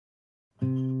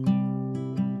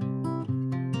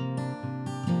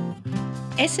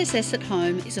SSS at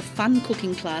Home is a fun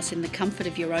cooking class in the comfort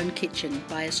of your own kitchen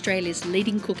by Australia's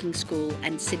leading cooking school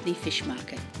and Sydney Fish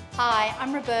Market. Hi,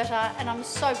 I'm Roberta and I'm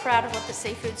so proud of what the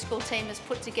Seafood School team has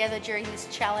put together during this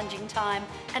challenging time,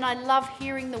 and I love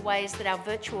hearing the ways that our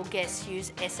virtual guests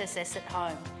use SSS at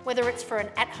Home. Whether it's for an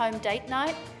at-home date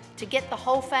night, to get the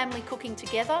whole family cooking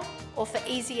together, or for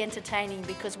easy entertaining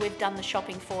because we've done the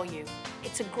shopping for you.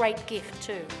 It's a great gift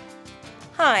too.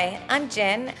 Hi, I'm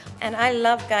Jen and I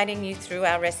love guiding you through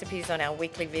our recipes on our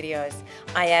weekly videos.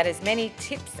 I add as many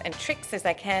tips and tricks as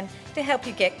I can to help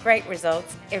you get great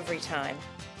results every time.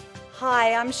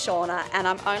 Hi, I'm Shauna and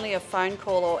I'm only a phone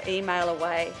call or email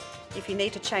away. If you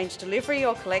need to change delivery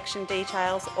or collection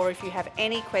details, or if you have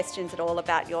any questions at all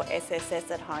about your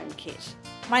SSS at Home kit.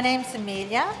 My name's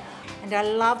Amelia and I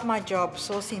love my job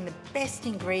sourcing the best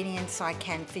ingredients I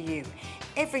can for you.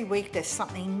 Every week there's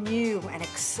something new and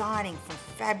exciting from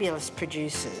fabulous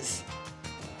producers.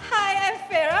 Hi, I'm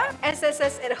Farah.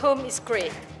 SSS at Home is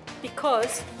great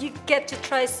because you get to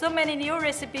try so many new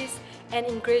recipes and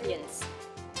ingredients.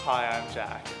 Hi, I'm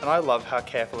Jack, and I love how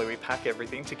carefully we pack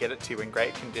everything to get it to you in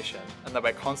great condition, and that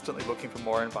we're constantly looking for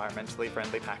more environmentally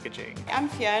friendly packaging. I'm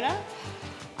Fiona.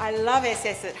 I love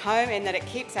SS at Home in that it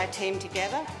keeps our team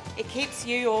together. It keeps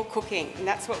you all cooking, and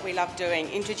that's what we love doing,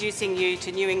 introducing you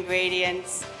to new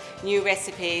ingredients, new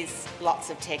recipes, lots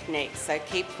of techniques, so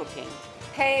keep cooking.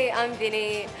 Hey, I'm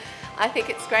Vinny. I think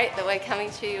it's great that we're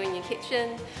coming to you in your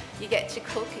kitchen. You get to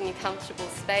cook in your comfortable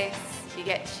space, you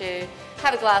get to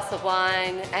have a glass of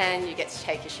wine, and you get to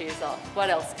take your shoes off. What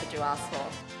else could you ask for?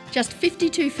 Just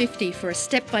 $52.50 for a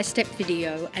step-by-step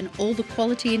video and all the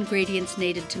quality ingredients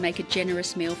needed to make a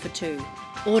generous meal for two.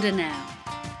 Order now.